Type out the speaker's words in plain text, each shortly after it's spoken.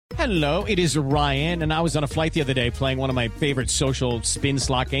Hello, it is Ryan, and I was on a flight the other day playing one of my favorite social spin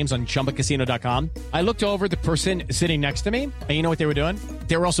slot games on ChumbaCasino.com. I looked over at the person sitting next to me, and you know what they were doing?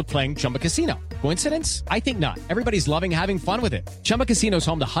 They were also playing Chumba Casino. Coincidence? I think not. Everybody's loving having fun with it. Chumba Casino is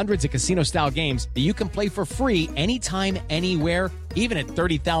home to hundreds of casino-style games that you can play for free anytime, anywhere, even at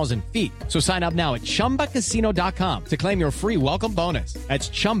 30,000 feet. So sign up now at ChumbaCasino.com to claim your free welcome bonus. That's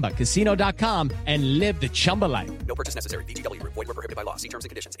ChumbaCasino.com and live the Chumba life. No purchase necessary. VGW. Void where prohibited by law. See terms and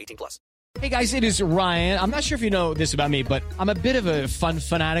conditions. 18+. Hey guys, it is Ryan. I'm not sure if you know this about me, but I'm a bit of a fun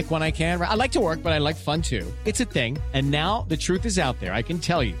fanatic when I can. I like to work, but I like fun too. It's a thing. And now the truth is out there. I can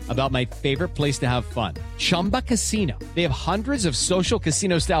tell you about my favorite place to have fun. Chumba Casino. They have hundreds of social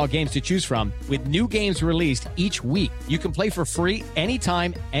casino style games to choose from with new games released each week. You can play for free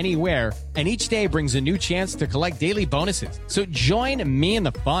anytime, anywhere. And each day brings a new chance to collect daily bonuses. So join me in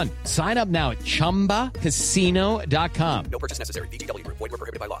the fun. Sign up now at ChumbaCasino.com. No purchase necessary. VGW. Void where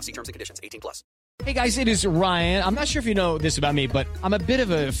prohibited by law. See terms and conditions. 18+. Hey guys, it is Ryan. I'm not sure if you know this about me, but I'm a bit of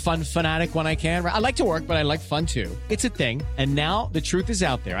a fun fanatic when I can. I like to work, but I like fun too. It's a thing. And now the truth is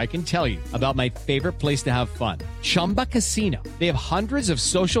out there. I can tell you about my favorite place to have fun. Chumba Casino. They have hundreds of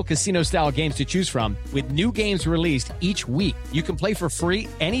social casino style games to choose from with new games released each week. You can play for free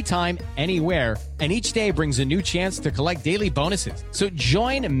anytime, anywhere. And each day brings a new chance to collect daily bonuses. So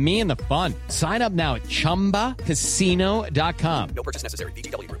join me in the fun. Sign up now at ChumbaCasino.com. No purchase necessary.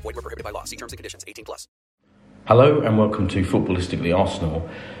 VGW. Void where prohibited by law. See terms and conditions. 18+. Hello and welcome to Footballistically Arsenal.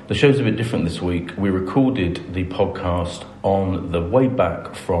 The show's a bit different this week. We recorded the podcast on the way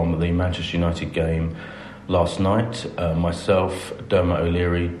back from the Manchester United game last night. Myself, Dermot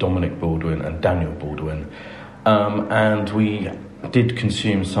O'Leary, Dominic Baldwin and Daniel Baldwin. And we did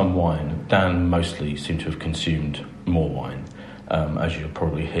consume some wine. Dan mostly seemed to have consumed more wine, as you'll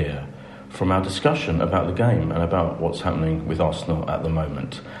probably hear from our discussion about the game and about what's happening with Arsenal at the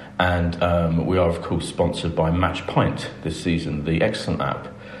moment. And we are, of course, sponsored by Match Pint this season, the excellent app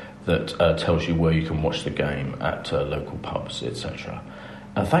that tells you where you can watch the game at local pubs, etc.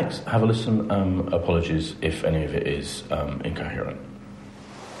 Thanks. Have a listen. Apologies if any of it is incoherent.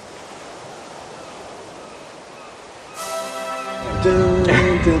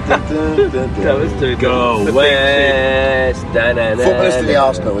 Go West. Footballistically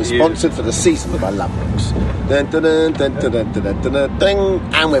Arsenal is sponsored for the season by Ladbrokes.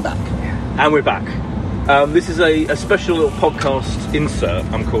 And we're back. And we're back. This is a special little podcast insert,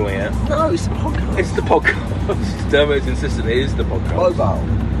 I'm calling it. No, it's the podcast. It's the podcast. Dermot's insistent it is the podcast. Mobile.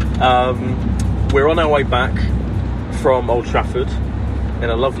 We're on our way back from Old Trafford in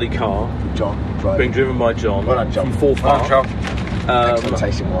a lovely car. John, being driven by John, well done, John. From Forth Park. Excellent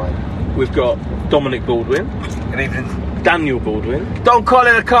tasting wine. We've got Dominic Baldwin. Good evening. Daniel Baldwin. Don't call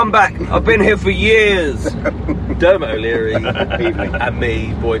it a comeback. I've been here for years. Dermot O'Leary. And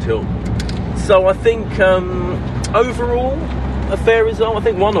me, Boyd Hill. So I think overall a fair result. I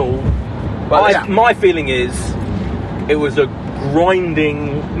think 1-1. Well, my feeling is it was a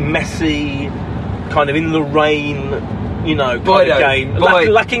grinding, messy, kind of in the rain, kind of game.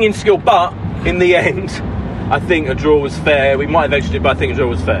 Lacking in skill, but in the end, I think a draw was fair. We might have edged it, but I think a draw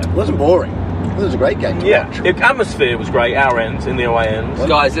was fair. It wasn't boring. It was a great game to watch. The atmosphere was great, our end, in the away end.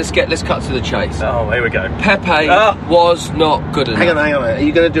 Guys, let's cut to the chase. Oh, here we go. Pepe was not good enough. Hang on. Are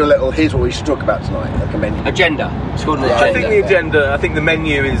you going to do a little, here's what we should talk about tonight, like a menu? Agenda. It's called an agenda. I think the agenda, I think the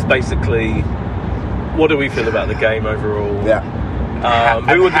menu is basically, what do we feel about the game overall? Yeah.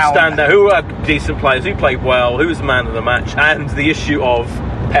 Who were the standout? Who were our decent players? Who played well? Who was the man of the match? And the issue of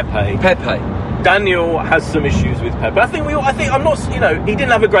Pepe. Daniel has some issues with Pepe. I think I'm not. He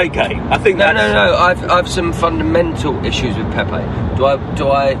didn't have a great game. I think no. I've some fundamental issues with Pepe. Do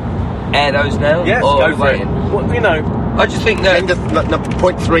I air those now? Yes, go for it. Well, I just think that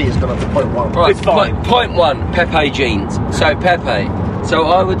point 3 is gone up to point 1. Right, it's fine. Point 1, Pepe genes. So Pepe. So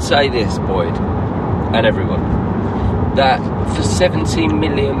I would say this, Boyd, and everyone, that for £17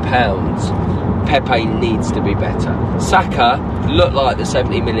 million, Pepe needs to be better. Saka looked like the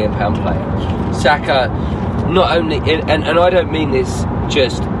 £70 million player. Saka, not only, and I don't mean this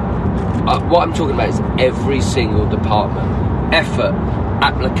just, what I'm talking about is every single department. Effort,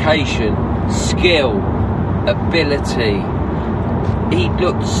 application, skill, ability. He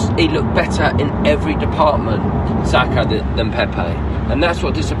looked better in every department, Saka, than Pepe. And that's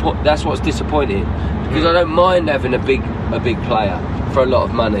what's disappointing. Because I don't mind having a big player for a lot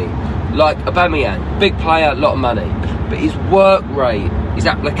of money. Like Aubameyang, big player, a lot of money. But his work rate, his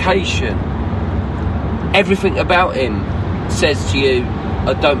application, everything about him says to you,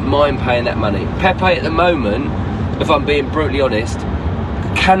 I don't mind paying that money. Pepe at the moment, if I'm being brutally honest,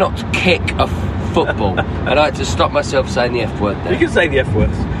 cannot kick a football. And I had to stop myself saying the F word there. You can say the F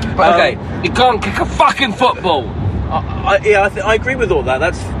words. Okay, he can't kick a fucking football. I agree with all that.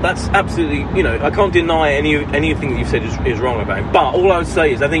 That's absolutely, I can't deny anything that you've said is wrong about him. But all I would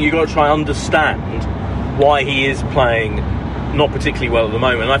say is I think you've got to try and understand why he is playing not particularly well at the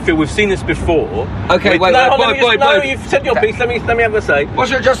moment. And I feel we've seen this before. Okay, boy, you've said your piece. Let me have a say.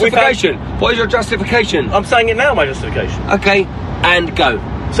 What's your justification? What is your justification? I'm saying it now, my justification. Okay, and go.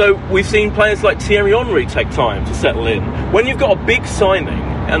 So we've seen players like Thierry Henry take time to settle in. When you've got a big signing,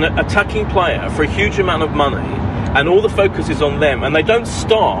 an attacking player for a huge amount of money, and all the focus is on them, and they don't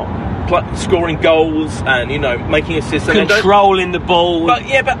start scoring goals and making assists, and controlling the ball, but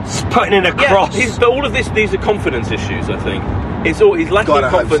putting in a cross. But all of these are confidence issues. I think he's lacking in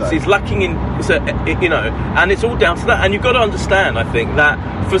confidence. So. He's lacking in, and it's all down to that. And you've got to understand, I think,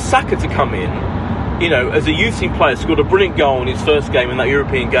 that for Saka to come in, as a youth team player, scored a brilliant goal in his first game in that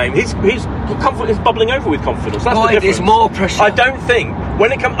European game. His confidence is bubbling over with confidence. That's the difference. There's more pressure. I don't think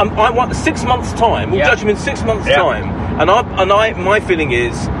when it comes. I want 6 months' time. We'll judge him in 6 months' time. And my feeling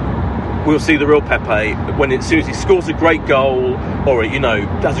is we'll see the real Pepe when as soon as he scores a great goal or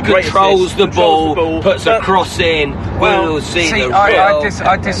does a great assist, controls the ball, puts a cross in. We'll see the real.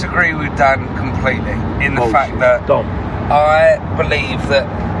 I disagree with Dan completely in the fact that I believe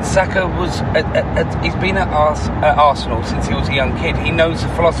that Saka he's been at Arsenal since he was a young kid. He knows the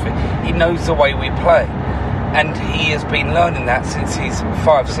philosophy. He knows the way we play. And he has been learning that since he's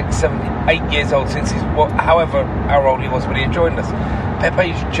 5, 6, 7, 8 years old, since he's however how old he was when he joined us.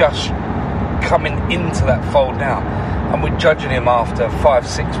 Pepe's just coming into that fold now. And we're judging him after 5,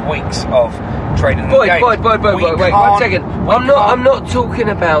 6 weeks of training the game. Wait 1 second. I'm not talking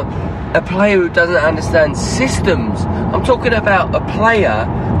about a player who doesn't understand systems. I'm talking about a player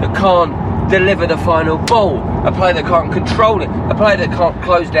that can't deliver the final ball, a player that can't control it, a player that can't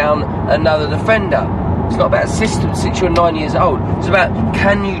close down another defender. It's not about systems since you're 9 years old. It's about,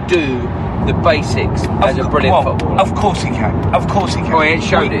 can you do the basics as a brilliant footballer? Of course he can. Of course he can. Well, he ain't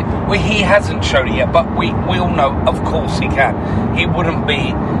showed it. Well, he hasn't shown it yet, but we all know, of course he can. He wouldn't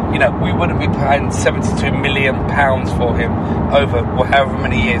be, we wouldn't be paying £72 million for him over however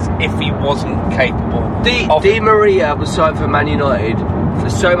many years if he wasn't capable. Di Maria was signed for Man United for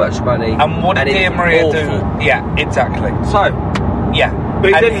so much money. And what did Di Maria do? Yeah, exactly. So, yeah.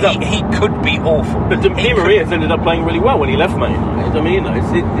 But he could be awful. But Di Maria has ended up playing really well when he left Man United. I mean,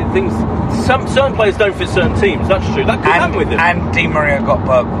 things. Certain players don't fit certain teams. That's true. That could happen with him. And Di Maria got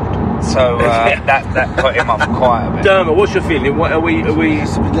burgled, so that put him off quite a bit. Dermot, what's your feeling? What are we?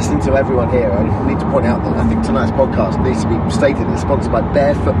 Listening to everyone here, I need to point out that I think tonight's podcast needs to be stated it's sponsored by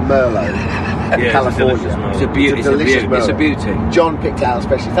Barefoot Merlot in California. It's a beauty. It's a beauty. John picked out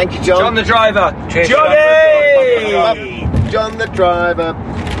especially. Thank you, John. John the driver. Cheers, Johnny. John the driver.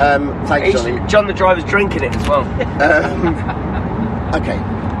 Thanks, Johnny. John the driver's drinking it as well. Okay.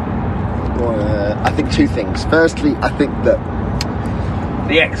 I think two things. Firstly, I think that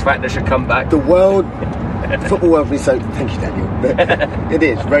the X Factor should come back. The football world is so. Thank you, Daniel. It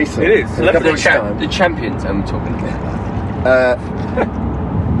is very soon. It is. The champions. I'm talking about.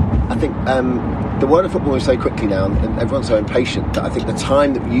 I think the world of football is so quickly now, and everyone's so impatient that I think the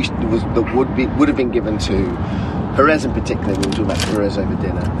time that would have been given to Perez in particular. We were talking about Perez over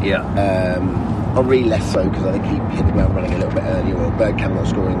dinner. Yeah. Henry less so because I think he hit the ground running a little bit earlier, or Bergkamp not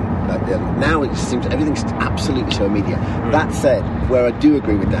scoring like the other. Now it seems everything's absolutely so immediate. That said, where I do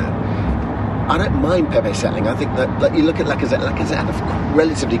agree with Dan, I don't mind Pepe settling. I think that you look at Lacazette had a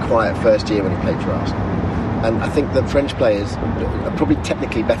relatively quiet first year when he played for Arsenal. And I think that French players are probably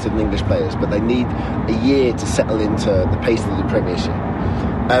technically better than English players, but they need a year to settle into the pace of the Premiership.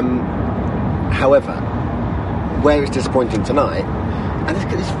 However, where it's disappointing tonight, and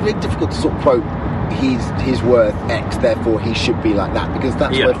it's very difficult to sort of quote he's worth X, therefore he should be like that, because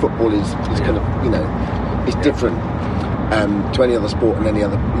that's where football is kind of, it's different to any other sport and any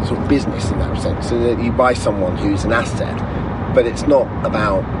other sort of business in that sense. So that you buy someone who's an asset, but it's not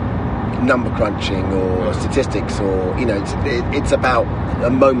about number crunching or statistics, or it's about a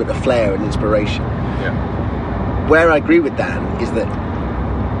moment of flair and inspiration. Where I agree with Dan is that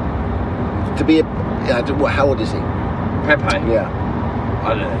to be how old is he? Pepe? Yeah, I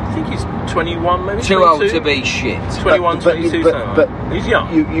don't know. I think he's 21, maybe. Too 22? old to be shit. 21, 22. But he's young.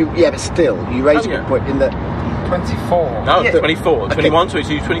 But still, you raise a good point in that. 24. No, 24. 21,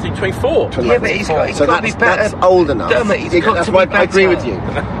 22, 23, 24. Yeah, but he's got to be better. That's old enough. Dermot, he's got that's to why be better. I agree with you.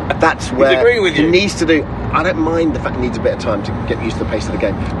 That's where he needs to do. I don't mind the fact he needs a bit of time to get used to the pace of the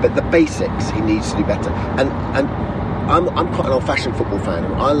game, but the basics he needs to do better. And I'm quite an old-fashioned football fan,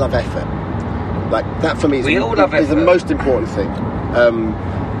 and I love effort. Like that for me is the most important thing.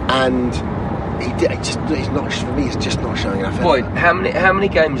 And He's not, for me, he's just not showing enough. Boyd, how many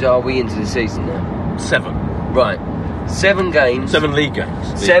games are we into the season now? 7. Right. 7 games. 7 league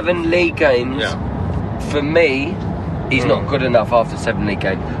games. 7 league games. Yeah. For me, he's not good enough after 7 league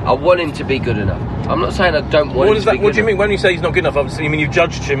games. I want him to be good enough. I'm not saying I don't want him to be good. What do you mean when you say he's not good enough? Obviously, you mean you've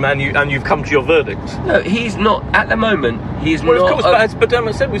judged him and you've come to your verdict. No, he's not. At the moment, he's well, not. Of course, but as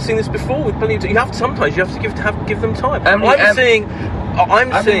Dermot said, we've seen this before. With plenty of you have to give them time. How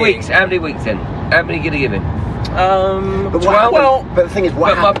many weeks? How many weeks then? How many are you going to give him? 12. But the thing is,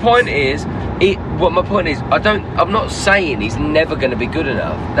 what happens? My point is, I'm not saying he's never going to be good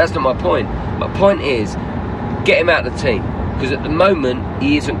enough. That's not my point. My point is, get him out of the team. Because at the moment,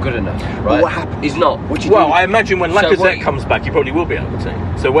 he isn't good enough, right? But what happens? He's not. I imagine when Lacazette comes back, he probably will be out of the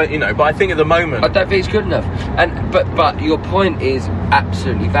team. So, but I think at the moment... I don't think he's good enough. But your point is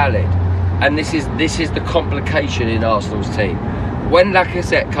absolutely valid. And this is the complication in Arsenal's team. When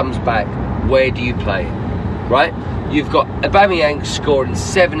Lacazette comes back, where do you play him? Right? You've got Aubameyang scoring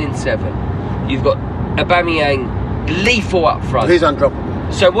 7 in 7. You've got Aubameyang lethal up front. He's undroppable.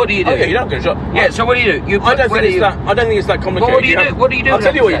 So what do you do? Oh, yeah, you're not going to drop. Yeah. So what do you do? I don't think it's that complicated. But what do you do? I'll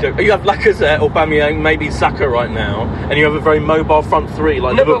tell you what you do. You have Lacazette, Aubameyang, maybe Saka right now, and you have a very mobile front three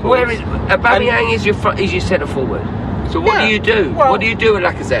like Liverpool. But where is Aubameyang? Is your centre forward? So what do you do? What do you do with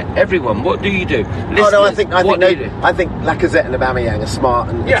Lacazette? Everyone, what do you do? I think Lacazette and Aubameyang are smart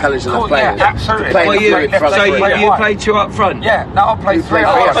and intelligent enough players. Yeah, absolutely. You play 2 up front. Yeah, no, I'll play 3.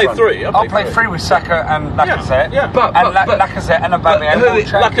 I'll play 3. I'll play 3 with Saka and Lacazette. Yeah. But Lacazette and Aubameyang.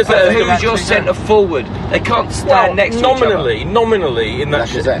 Who's your centre forward? They can't stand next to each other. Nominally in that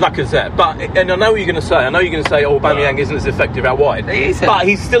Lacazette. But and I know what you're going to say. Aubameyang isn't as effective out wide. But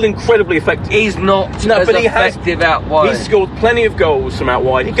he's still incredibly effective. He's not as effective out wide. He's scored plenty of goals from out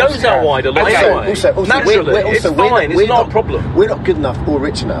wide. He goes out wide a lot anyway. Also, naturally, it's fine. It's not a problem. We're not good enough or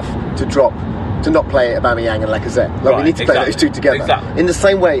rich enough to not play Aubameyang and Lacazette. We need to play those two together. Exactly. In the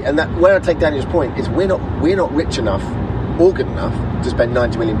same way, and that where I take Daniel's point is we're not rich enough or good enough to spend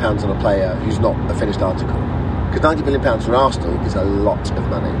 £90 million on a player who's not a finished article. Because £90 million for Arsenal is a lot of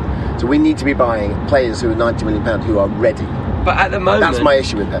money. So we need to be buying players who are £90 million who are ready. But at the moment, that's my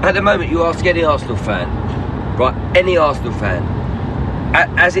issue with them. At the moment, you ask any Arsenal fan, right? Any Arsenal fan,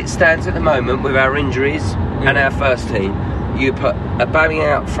 as it stands at the moment with our injuries and our first team, you put Aubameyang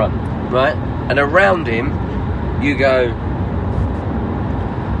out front, right? And around him, you go,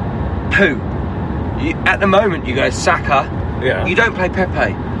 who? At the moment, you go Saka. Yeah. You don't play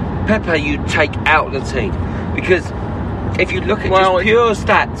Pepe. Pepe, you take out the team because if you look at just pure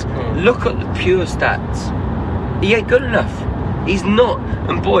stats, look at the pure stats. He ain't good enough. He's not.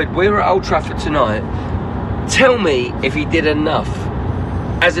 And Boyd, we were at Old Trafford tonight. Tell me if he did enough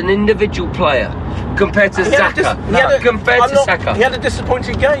as an individual player compared to Saka. He had a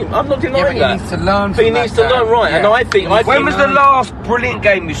disappointing game. I'm not denying that. He needs to learn. But he needs to learn, right? Yeah. And I think. When was the last brilliant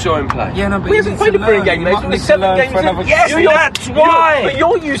game you saw him play? Yeah, no, but he hasn't played a brilliant game. There's only 7 games in. Yes, that's why. But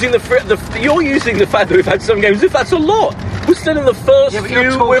you're using the fact that we've had 7 games as if that's a lot. We're still in the first few. Essentially,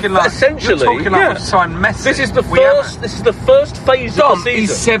 you're talking like we've signed Messi. This is the first phase of the season.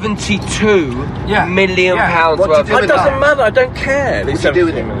 He's £72 million worth. It doesn't matter. I don't care. What do you do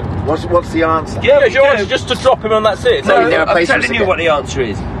with him? What's the answer? Yeah, your answer just to drop him and that's it. No, I'm telling you what the answer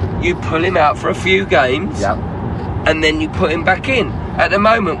is. You pull him out for a few games, and then you put him back in. At the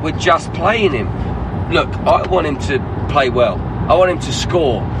moment, we're just playing him. Look, I want him to play well. I want him to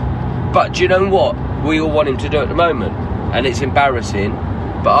score. But do you know what? We all want him to do at the moment, and it's embarrassing.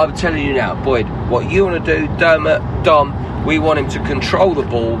 But I'm telling you now, Boyd, what you want to do, Dom, we want him to control the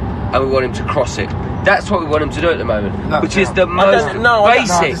ball, and we want him to cross it. That's what we want him to do at the moment, which is the most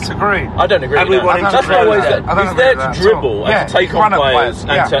basic. I disagree. I don't agree. And we want him to throw that. He's there to dribble and to take on players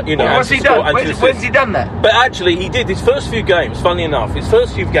and to, what's he done? When's he done that? But actually, he did his first few games. Funnily enough, his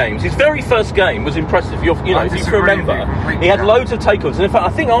very first game was impressive. If you can remember, he had loads of take-ons. And in fact, I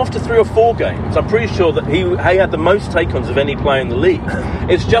think after 3 or 4 games, I'm pretty sure that he had the most take-ons of any player in the league.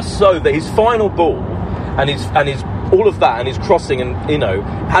 It's just so that his final ball and his all of that and his crossing and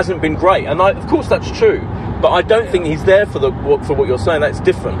hasn't been great, and of course that's true, but I don't think he's there for what you're saying. That's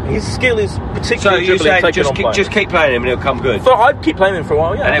different. His skill is particularly just keep playing him and he'll come good. I'd keep playing him for a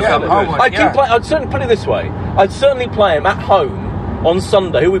while, and he'll come good. I'd certainly put it this way. I'd certainly play him at home on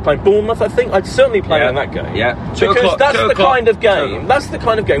Sunday. Who are we playing? Bournemouth, I think. I'd certainly play him in that game. Yeah, because that's the kind of game. That's the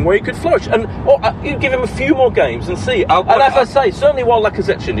kind of game where he could flourish. And you give him a few more games and see. And as I say, certainly while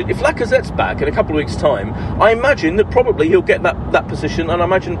Lacazette's injured, if Lacazette's back in a couple of weeks' time, I imagine that probably he'll get that position, and I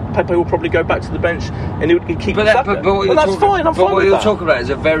imagine Pepe will probably go back to the bench and he'll keep. But that's fine. I'm fine with that. What you're talking about is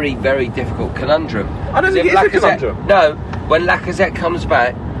a very, very difficult conundrum. I don't think it is a conundrum. No, when Lacazette comes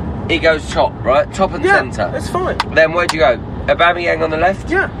back, He goes top, right? Top and centre. That's fine. Then where'd you go? Aubameyang on the left?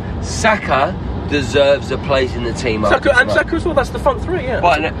 Yeah. Saka deserves a place in the team. Saka as well, that's the front three, yeah.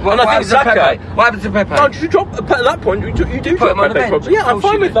 What happens to Pepe? What happens to Pepe? No, you drop, at that point, you do Put drop him on the Pepe. bench. Yeah, I'm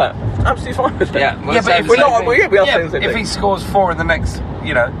fine with that. Absolutely fine with that. Yeah, but if we're not, we are saying the same if thing. he scores 4 in the next,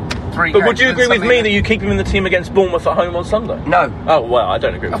 3 But games, would you agree with something me that you keep him in the team against Bournemouth at home on Sunday? No. Oh, well, I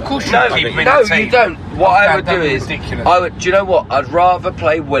don't agree with that. Of course you No, keep him in no, the team. you don't. What I would do that'd be is, ridiculous. do you know what? I'd rather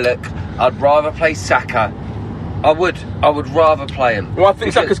play Willock. I'd rather play Saka. I would rather play him. Well, I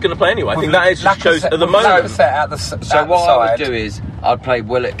think Saka's going to play anyway. I think that is just shows at the moment. So what I would do is I'd play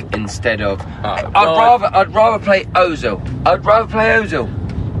Willock instead of. I'd rather play Ozil. I'd rather play Ozil.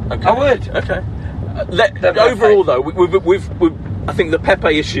 Okay. I would. Okay. Overall, though, we've I think the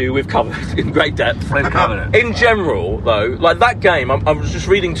Pepe issue we've covered in great depth. We've covered it. In general, though, like that game, I was just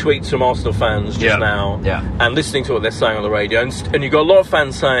reading tweets from Arsenal fans just now, and listening to what they're saying on the radio, and you've got a lot of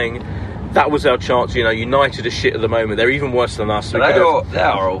fans saying that was our chance. United are shit at the moment. They're even worse than us. They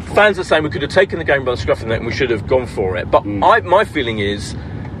are awful. Fans are saying we could have taken the game by the scruff of the neck and we should have gone for it. But my feeling is,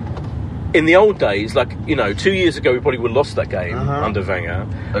 in the old days, 2 years ago, we probably would have lost that game under Wenger.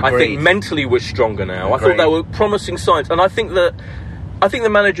 Agreed. I think mentally we're stronger now. Agreed. I thought there were promising signs, and I think the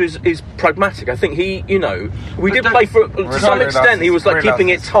manager is pragmatic. I think we did play to some extent. He was keeping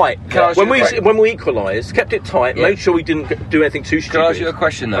it tight. When we equalised, kept it tight, made sure we didn't do anything too stupid. Can I ask you a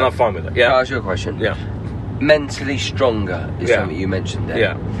question though? And I'm fine with it. Yeah. Can I ask you a question? Yeah. Mentally stronger is something you mentioned there.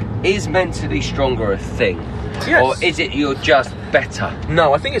 Yeah. Is mentally stronger a thing? Yes. Or is it you're just better?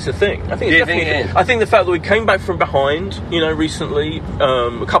 No, I think it's a thing. I think it's definitely. Think it is? I think the fact that we came back from behind, recently,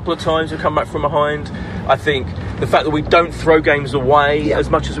 a couple of times we've come back from behind. I think the fact that we don't throw games away as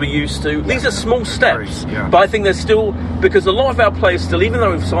much as we used to. These are small steps, but I think there's still, because a lot of our players still, even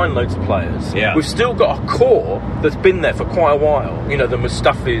though we've signed loads of players, we've still got a core that's been there for quite a while. The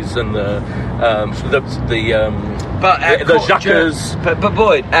Mustafis and the Xhakas. But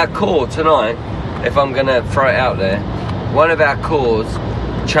Boyd, our core tonight, if I'm going to throw it out there, one of our cores,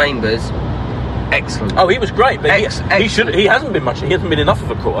 Chambers, excellent. Oh, he was great, but he hasn't been much. He hasn't been enough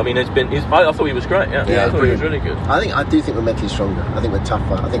of a core. I mean, I thought he was great. Yeah, I thought he was really good. I do think we're mentally stronger. I think we're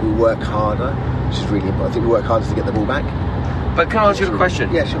tougher. I think we work harder, which is really important. I think we work harder to get the ball back. But can I ask you a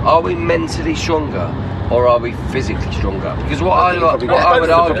question? Yeah, sure. Are we mentally stronger or are we physically stronger? Because I would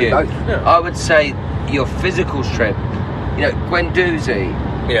argue, I would say your physical strength. Guendouzi.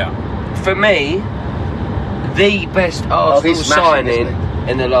 Yeah. For me, the best Arsenal signing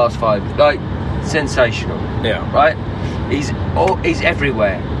in the last 5, sensational. Yeah. Right? He's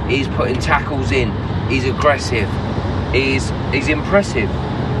everywhere. He's putting tackles in. He's aggressive. He's impressive.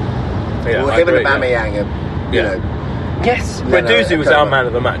 Yeah, him and Aubameyang are, Yes. Guendouzi was our man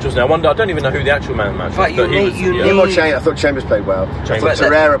of the match, wasn't he? I don't even know who the actual man of the match was. I thought Chambers played well. I thought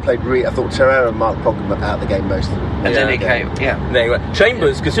Torreira played I thought Torreira and Mark Pogba out the game most of them. And then he came, Anyway,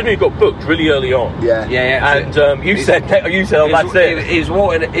 Chambers, considering he got booked really early on. Yeah. And you said, that's it. He was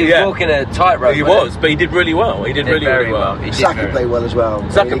walking a tightrope. He was, but he did really well. He did really well. Saka played well as well.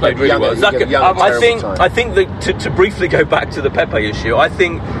 Saka played really well. I think that to briefly go back to the Pepe issue, I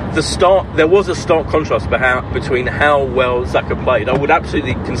think there was a stark contrast between how well Saka played. I would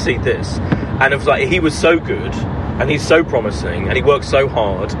absolutely concede this, and it was he was so good and he's so promising and he works so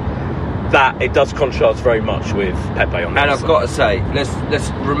hard that it does contrast very much with Pepe on that. And I've got to say, let's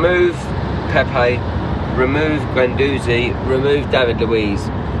remove Pepe, remove Guendouzi, remove David Luiz.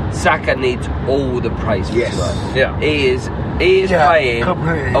 Saka needs all the praise for tonight. Yeah. He is playing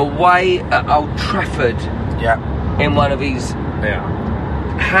away at Old Trafford in one of his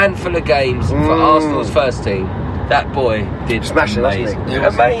handful of games for Arsenal's first team. That boy did amazing.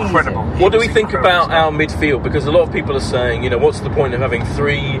 Amazing. Incredible. What do we think about our midfield? Because a lot of people are saying, what's the point of having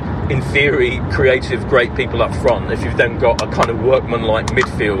 3, in theory, creative, great people up front if you've then got a kind of workman-like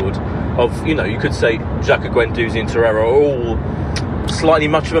midfield of, you could say Xhaka, Guendouzi and Torreira are all slightly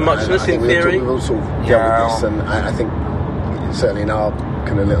much of a muchness in theory. We've all sort of dealt with this, and I think certainly in our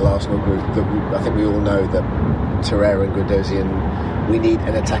kind of little Arsenal group, I think we all know that Torreira and Guendouzi, and we need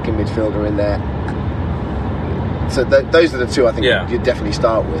an attacking midfielder in there. So those are the two I think you'd definitely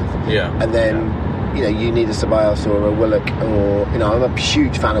start with. Yeah. And then, you need a Ceballos or a Willock, or, I'm a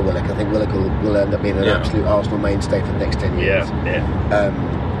huge fan of Willock. I think Willock will end up being an absolute Arsenal mainstay for the next 10 years.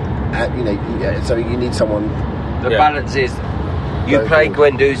 So you need someone. The balance is you play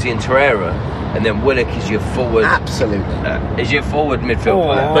Guendouzi and Torreira, and then Willock is your forward. Absolutely. Is your forward midfield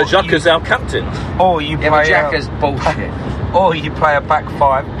player. But Xhaka's our captain. Or you play Xhaka's bullshit. Or you play a back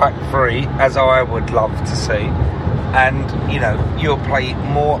 5, back 3, as I would love to see. And, you'll play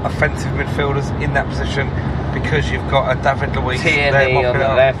more offensive midfielders in that position. because you've got a David Luiz Tierney on the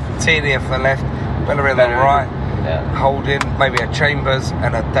left. Tierney off the left, Bellerin on the right, Holding, maybe a Chambers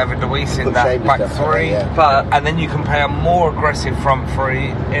and a David Luiz in that Chambers back three. And then you can play a more aggressive front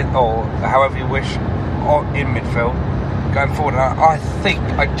three, or however you wish, in midfield going forward.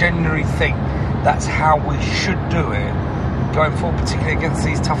 And I genuinely think that's how we should do it going forward, particularly against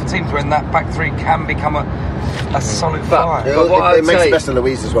these tougher teams, when that back three can become a solid fight. It makes the best of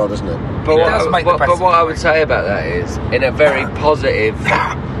Luiz as well, doesn't it? But what I would say about that is, in a very positive,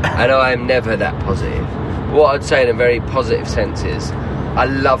 and I am never that positive, what I'd say in a very positive sense is, I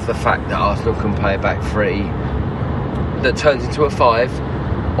love the fact that Arsenal can play a back three that turns into a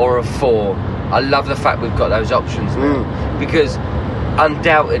 5 or a 4. I love the fact we've got those options now, because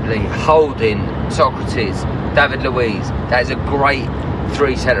undoubtedly Holding, Socrates, David Luiz, that is a great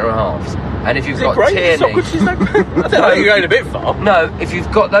 3 centre halves. And if you've got Tierney, I think you're going a bit far. No, if you've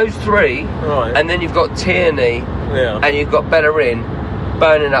got those 3, right, and then you've got Tierney, and you've got Bellerin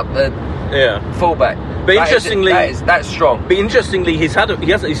burning up the fullback. But interestingly, that's strong. But interestingly, he's stuck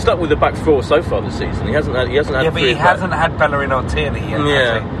with the back 4 so far this season. He hasn't had. But he hasn't had Bellerin or Tierney yet.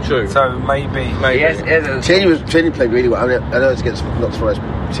 Yeah, true. So maybe. Tierney played really well. I mean, I know it's against Notts Forest.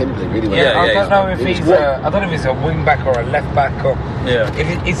 Tierney played really well. I don't know if he's a wing back or a left back, or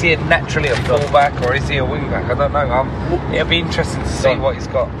is he naturally a full back or is he a wing back? I don't know. It'll be interesting to see what he's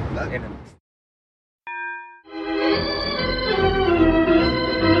got in him.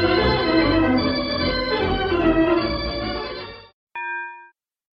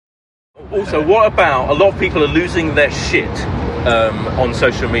 Also, what about a lot of people are losing their shit on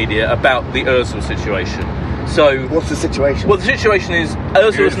social media about the Ozil situation? So what's the situation? Well, the situation is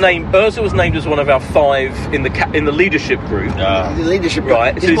Ozil was named as one of our 5 in the leadership group. The leadership group,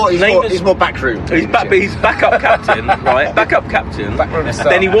 right? He's more backroom. He's backup captain, right? Backup captain.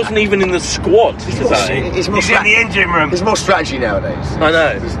 Then he wasn't even in the squad. He's in the engine room. There's more strategy nowadays. I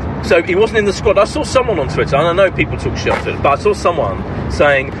know. So he wasn't in the squad. I saw someone on Twitter, and I know people talk shit on Twitter, but I saw someone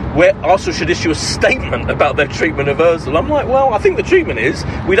saying where Arsenal should issue a statement about their treatment of Ozil. I'm like, well, I think the treatment is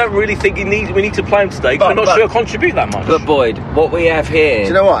we don't really think we need to play him today because we're not sure he'll contribute that much. But Boyd, what we have here, do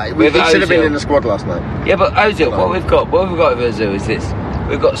you know what? He should have been in the squad last night. Yeah, but Ozil, what we've got with Ozil is this: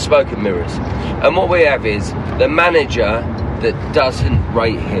 we've got smoke and mirrors, and what we have is the manager that doesn't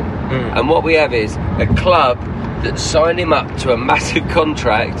rate him, and what we have is a club that signed him up to a massive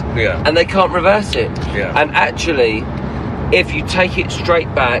contract, and they can't reverse it. And actually, if you take it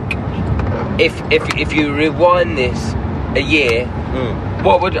straight back, if you rewind this a year,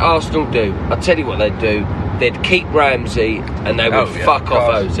 what would Arsenal do? I'll tell you what they'd do. They'd keep Ramsey and they would fuck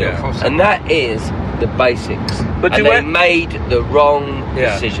off Ozil. And that is the basics. But they made the wrong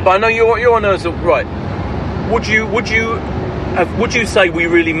decision. But I know you're on Ozil, right? Would you say we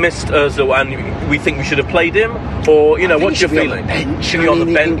really missed Ozil and we think we should have played him? Or, what's your feeling? Should be on the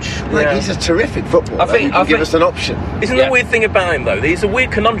bench. He's a terrific footballer. I think give us an option. Isn't the weird thing about him, though? He's a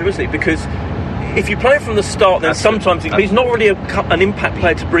weird conundrum, isn't he? Because if you play from the start, then sometimes he's not really an impact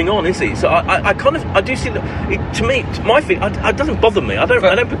player to bring on, is he? So I do see that. To me, my feeling, it doesn't bother me. I don't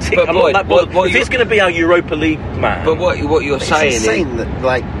particularly. I'm not that bothered. If he's going to be our Europa League man, but what you're saying is that,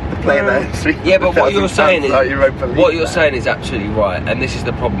 like, the player there. But what you're saying is saying is absolutely right, and this is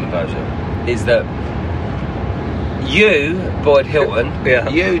the problem with Ozil, is that you, Boyd Hilton,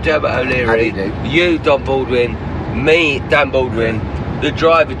 you, Dermot O'Leary, you, Don Baldwin, me, Dan Baldwin. The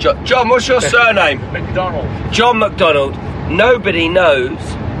driver, John, what's your surname? McDonald. John McDonald. Nobody knows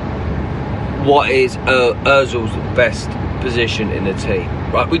what is Ozil's best position in the team,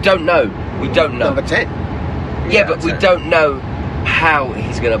 right? We don't know. Number 10. Yeah, but we don't know how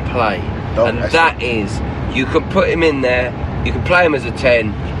he's going to play. That is, you can put him in there, you can play him as a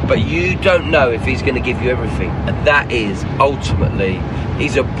 10, but you don't know if he's going to give you everything. And that is, ultimately,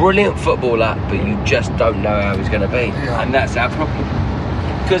 he's a brilliant footballer, but you just don't know how he's going to be. Yeah. And that's our problem.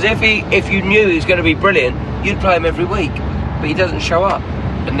 Because if you knew he was going to be brilliant, you'd play him every week, but he doesn't show up,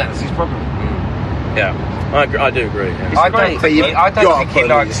 and that's his problem. Yeah, I do agree. Yeah. I don't think he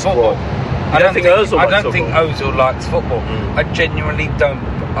likes football. I don't think Ozil likes football. I genuinely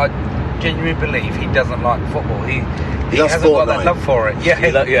believe he doesn't like football. He hasn't got that love for it. He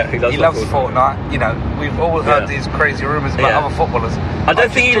loves Fortnite. We've all heard these crazy rumours about other footballers. I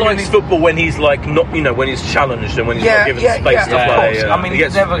don't think he likes football when he's like when he's challenged and when he's not given space to play. I mean,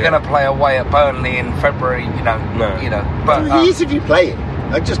 he's never going to play away at Burnley in February. But he is if you play him.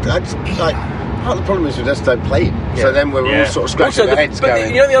 I just like. Part of the problem is we just don't play him. So then we're all sort of scratching our heads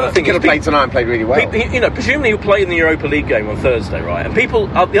going, the other thing he could have played tonight and played really well. Presumably he'll play in the Europa League game on Thursday, right? And people,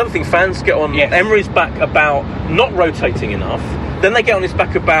 the other thing, fans get on Emery's back about not rotating enough. then they get on his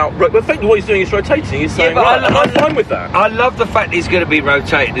back about. Well, effectively, what he's doing is rotating. He's saying, I'm fine with that. I love the fact he's going to be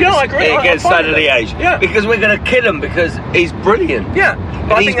rotated. Yeah, I agree. Against Stade Liège. Yeah. Because we're going to kill him because he's brilliant. Yeah,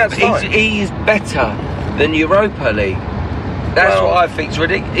 but I think that's fine. He's better than Europa League. That's what I think is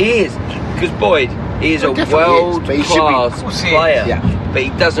ridiculous. He is. Because Boyd, he is a world-class player. Yeah. But he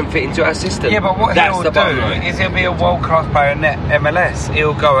doesn't fit into our system. Yeah, but what That's he'll the bottom do line. is he'll be a world-class player in MLS.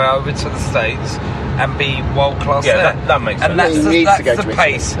 He'll go over to the States and be world-class there. That makes sense. And that's He the needs to go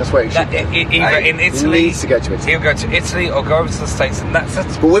pace. to Italy. That's where he should go. Either in Italy, He needs to go to Italy. he'll go to Italy or go over to the States, and that's the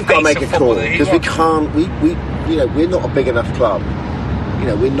But we've got to pace make of a call football that he because we wants. can't. We're not a big enough club.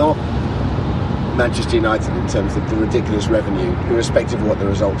 We're not Manchester United in terms of the ridiculous revenue, irrespective of what the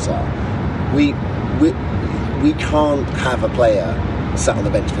results are. We can't have a player sat on the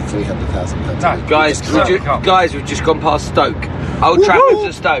bench for £300,000. No, Guys, we've just gone past Stoke. Old Trafford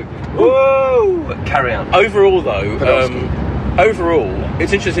to Stoke. Woo! But carry on. Overall, though,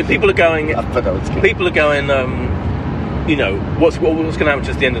 it's interesting. People are going. What's going to happen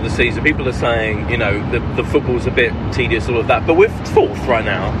just at the end of the season? People are saying, the football's a bit tedious, all of that. But we're fourth right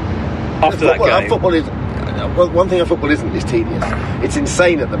now after that game. Football is. One thing of football is tedious. It's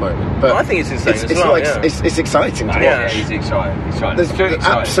insane at the moment. But I think it's insane as well. It's exciting to watch. Yeah, it's exciting.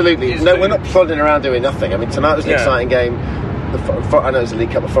 Absolutely. We're not plodding around doing nothing. I mean, tonight was an exciting game. I know it was a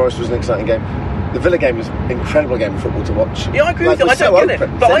League Cup, but Forest was an exciting game. The Villa game was an incredible game of football to watch. Yeah, I agree with you. I don't get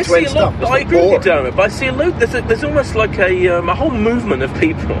it. But I see a lot. I agree with you, Dermot. But I see a lot. There's almost like a whole movement of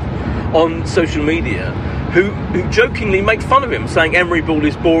people on social media who jokingly make fun of him, saying Emery ball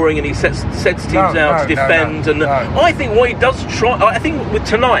is boring and he sets teams out to defend. I think what he does try. I think with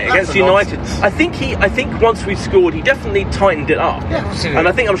tonight against United, I think once we scored, he definitely tightened it up. Yeah, and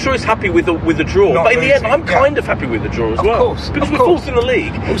I'm sure he's happy with the draw. But in the end, I'm kind of happy with the draw as well. Of course, because we're fourth in the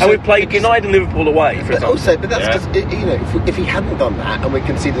league and we played United and Liverpool away. For example. But that's because if he hadn't done that and we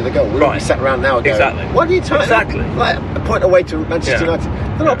conceded a goal, we would be sat around now going, why do you tighten exactly like a point away to Manchester United?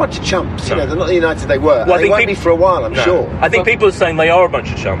 They're not a bunch of chumps. They're not the United they were. Well, they won't be for a while, I'm sure. I think people are saying they are a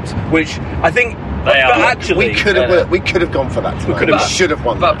bunch of chumps, which I think they are. Actually, we could have gone for that tonight. We should have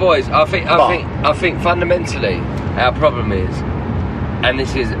won. But boys, I think fundamentally our problem is, and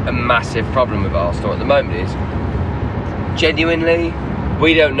this is a massive problem with Arsenal at the moment, is genuinely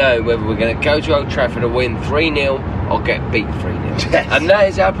we don't know whether we're going to go to Old Trafford and win 3-0 or get beat 3-0. Yes. And that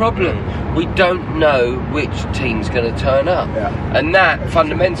is our problem. We don't know which team's going to turn up. Yeah. And that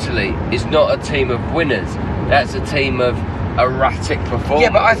fundamentally is not a team of winners. That's a team of erratic performance.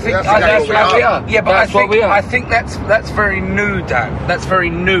 Yeah, but I think that's what we are. Yeah, but I think that's very new, Dan. That's very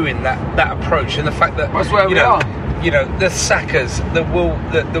new in that approach, and the fact that that's where we are. The Sackers, the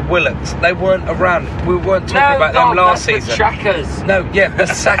Willocks, they weren't around. We weren't talking about them last season. The Trackers. No, the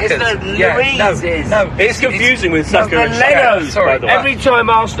Sackers. It's the Louises. No, it's confusing with Saka and Leno. Sorry, every time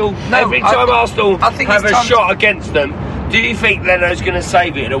Arsenal have a shot against them, do you think Leno's going to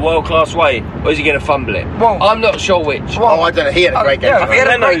save it in a world-class way, or is he going to fumble it? Well, I'm not sure which. Well, I don't know. He had a great game. He had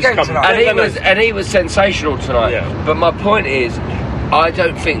a great game tonight. And he was sensational tonight. Yeah. But my point is, I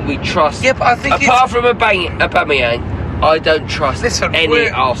don't think we trust. Yeah, but I think apart from Aubameyang, I don't trust any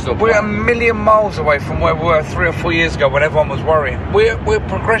Arsenal player. We're a million miles away from where we were 3 or 4 years ago when everyone was worrying. We're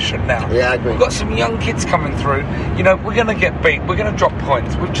progression now. Yeah, I agree. We've got some young kids coming through. We're going to get beat. We're going to drop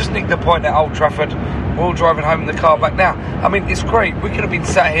points. We've just nicked the point at Old Trafford. We're all driving home in the car back now. I memean, it's great. We could have been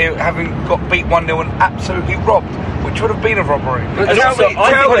sat here having got beat 1-0 and absolutely robbed, which would have been a robbery.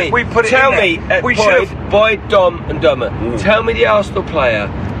 Tell me, Boyd, Dom and Dummer, tell me the Arsenal player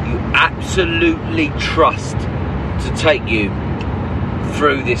you absolutely trust to take you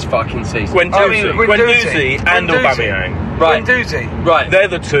through this fucking season. Guendouzi and Aubameyang. Right. Guendouzi. Right. They're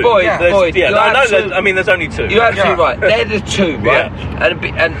the two. Boyd, there's only two. You're absolutely right. They're the two, right? Yeah. And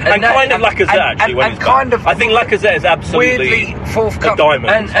kind of Lacazette, actually, when he's back. I think Lacazette is absolutely a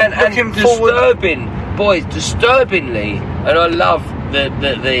diamond. And disturbingly, and I love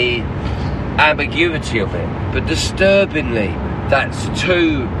the ambiguity of it, but disturbingly, that's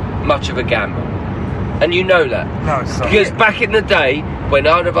too much of a gamble. And you know that. No, it's not. Because back in the day, when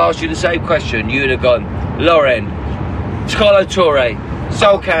I'd have asked you the same question, you'd have gone, Lauren, Carlo Torre,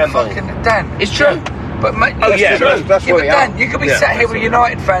 Sol Campbell. Fucking Dan. It's true. But mate, that's where we are. Dan, you could be sat here with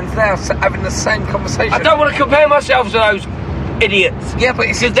United fans now having the same conversation. I don't want to compare myself to those idiots. Yeah, but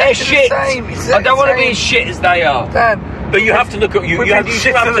it's because they're shit. I don't want to be as shit as they are. Dan, But you have to look at you. You have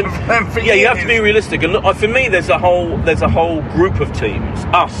to be realistic. And look, for me, there's a whole group of teams.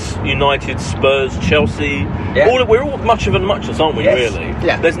 Us, United, Spurs, Chelsea. Yeah. We're all much of a muchness, aren't we? Yes. Really?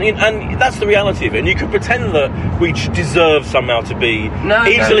 Yeah. And that's the reality of it. And you could pretend that we deserve somehow to be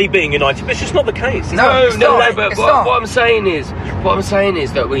easily being United, but it's just not the case. But what I'm saying is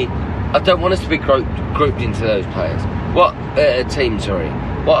that I don't want us to be grouped into those players. What I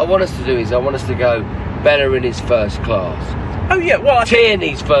want us to do is I want us to go Bella in his first class. Oh yeah, well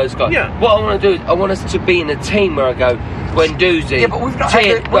Tierney's first class. Yeah. What I want to do is I want us to be in a team where I go Guendouzi. Yeah, but we've not had the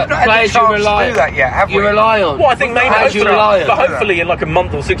chance to do that yet, have we? You rely on. Well, I think maybe hopefully in like a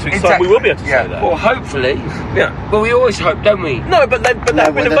month or 6 weeks' time we will be able to say that. Well, hopefully. Yeah. Well, we always hope, don't we? No, but they've been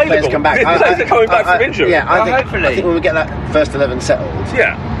available. Come back. They're coming back from injury. Yeah, I think when we get that first 11 settled,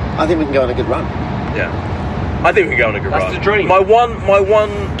 I think we can go on a good run. Yeah. I think we can go on a good run. That's the dream. My one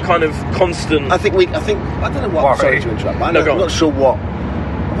kind of constant. I don't know what. Sorry to interrupt. I'm not sure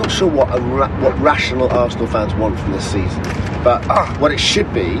what rational Arsenal fans want from this season. But what it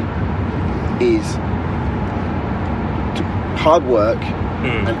should be is hard work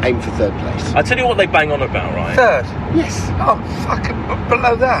and aim for third place. I tell you what they bang on about, right? Third. Yes. Oh, fucking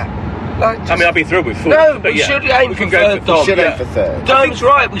below that. I'd be thrilled with fourth. No, we should aim for third. We should aim for third. Dom's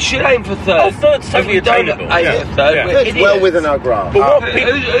right, we should aim for third. Oh, third's totally attainable. Third's well within our grasp.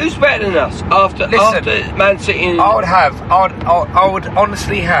 Who's better than us after Man City? I would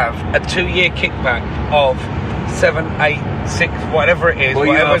honestly have a 2-year kickback of 7, 8, 6, whatever it is. Well,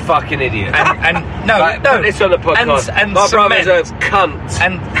 you're a fucking idiot. And no, put this on the podcast. And my cement, brother's a cunt.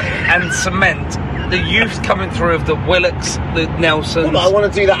 And cement the youth coming through of the Willocks, the Nelsons. Well, I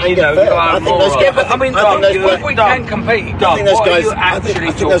want to do that and get third. I think those guys. We can compete. I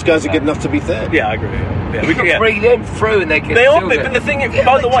think those guys are good enough to be third. Yeah, I agree. Yeah, we can bring them through, and they can. They are, but the thing is,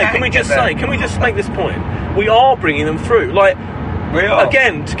 by the way, can we just make this point? We are bringing them through, like.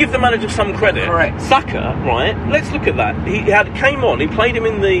 Again, to give the manager some credit, correct. Saka, right? Let's look at that. He came on. He played him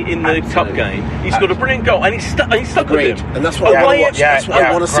in the cup game. He's got a brilliant goal, and he's stuck with him. And that's what I want to watch. That's what I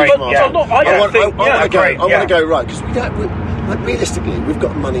want to see. I want to go right because we don't. Realistically, we've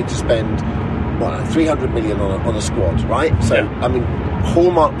got money to spend. 300 million on a squad, right? So I mean,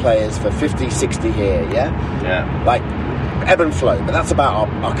 hallmark players for 50, 60 here, yeah. Like. Ebb and flow, but that's about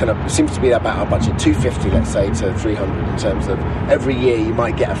our kind of seems to be about our budget. 250, let's say, to 300 in terms of every year you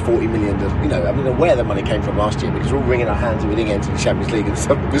might get a 40 million. I don't know where the money came from last year because we're all wringing our hands and we didn't enter the Champions League and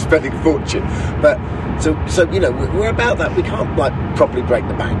we're spending a fortune. But so we're about that. We can't properly break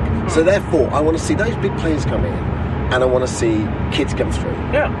the bank. So therefore, I want to see those big players come in, and I want to see kids come through.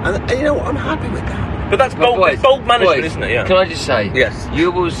 Yeah, and you know what? I'm happy with that. But that's bold management, isn't it? Yeah. Can I just say? Yes.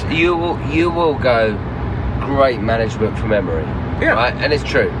 You will go. Great management from Emery, right? And it's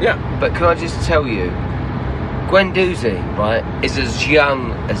true. Yeah. But can I just tell you, Guendouzi, right, is as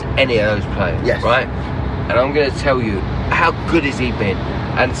young as any of those players, right? And I'm going to tell you, how good has he been?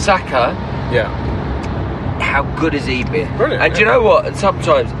 And Saka, how good has he been? Brilliant. And do you know what? And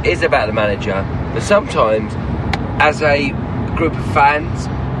sometimes it's about the manager, but sometimes, as a group of fans,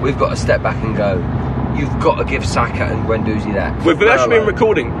 we've got to step back and go, you've got to give Saka and Guendouzi that. We've actually been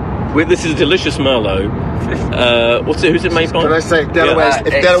recording. This is a delicious Merlot. Who's it made by? Can I say if Delaware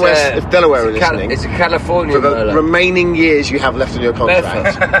are listening, it's a California for the Merlot. Remaining years you have left on your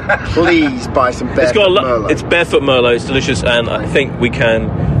contract, please buy some Barefoot Merlot. It's Barefoot Merlot. It's delicious, and I think we can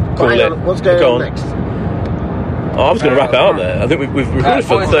call it. What's going on next? I was going to wrap out there. I think we've recorded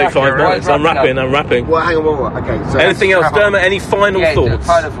for 35 minutes. I'm wrapping. Well, hang on. Okay. So anything else, Dermot? Any final thoughts?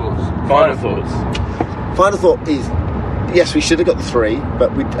 Final thoughts. Final thought is. Yes, we should have got the 3,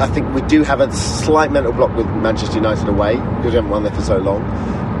 but I think we do have a slight mental block with Manchester United away because we haven't won there for so long.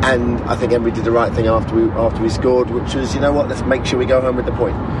 And I think Emery did the right thing after we scored, which was, let's make sure we go home with the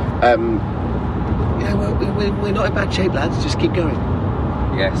point. We're not in bad shape, lads. Just keep going.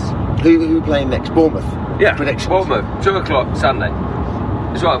 Yes. Who are we playing next? Bournemouth. Yeah. Predictions. Bournemouth, 2:00 Sunday.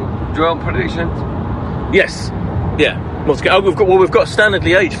 Is right. Do you want predictions? Yes. Yeah. We've got Standard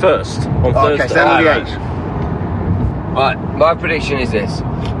Liège first on Thursday. Okay, Standard Liège. Right, my prediction is this: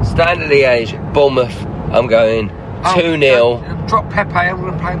 Standard Liège, Bournemouth. I'm going 2-0. Drop Pepe. I'm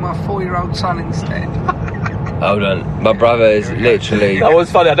going to play my 4-year-old son instead. Hold on, my brother is literally. That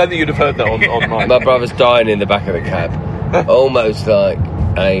was funny. I don't think you'd have heard that on mine. My brother's dying in the back of the cab, almost like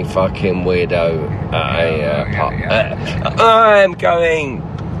a fucking weirdo at a pub. I'm going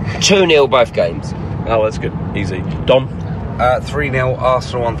 2-0 both games. Oh, that's good. Easy. Dom. 3-0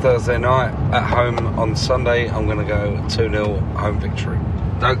 Arsenal on Thursday night. At home on Sunday, I'm going to go 2-0 home victory.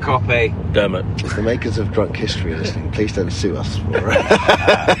 Don't copy. Dermot. If the makers of Drunk History are listening, please don't sue us for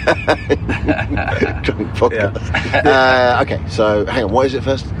Drunk podcast. Yeah. Okay, so hang on, what is it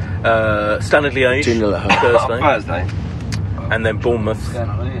first? Standard Liège 2-0 at home. Thursday. And then Bournemouth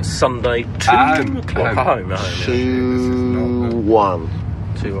Sunday 2 o'clock home. 2-1.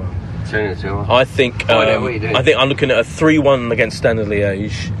 2-1. I think I'm looking at a 3-1 against Standard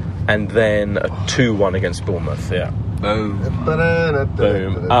Liège and then a 2-1 against Bournemouth. Yeah. Boom.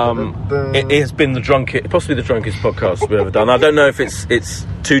 It has been possibly the drunkest podcast we've ever done. I don't know if it's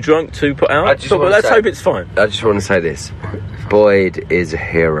too drunk to put out, but let's hope it's fine. I just want to say this. Boyd is a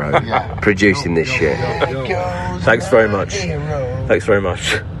hero producing this shit. Thanks very much. Thanks very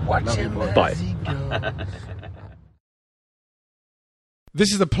much. Bye.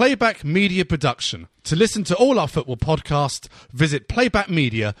 This is a Playback Media production. To listen to all our football podcasts, visit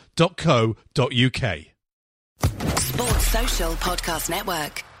playbackmedia.co.uk. Sports Social Podcast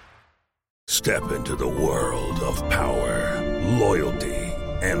Network. Step into the world of power, loyalty,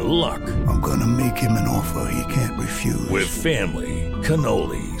 and luck. I'm gonna make him an offer he can't refuse. With family,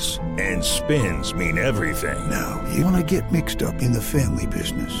 cannolis, and spins mean everything. Now, you wanna get mixed up in the family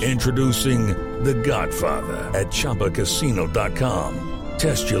business. Introducing The Godfather at ChumbaCasino.com.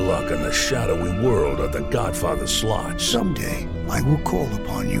 Test your luck in the shadowy world of The Godfather slot. Someday, I will call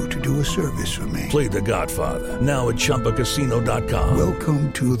upon you to do a service for me. Play The Godfather, now at ChumbaCasino.com.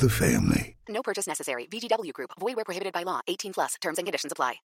 Welcome to the family. No purchase necessary. VGW Group. Void where prohibited by law. 18+. Terms and conditions apply.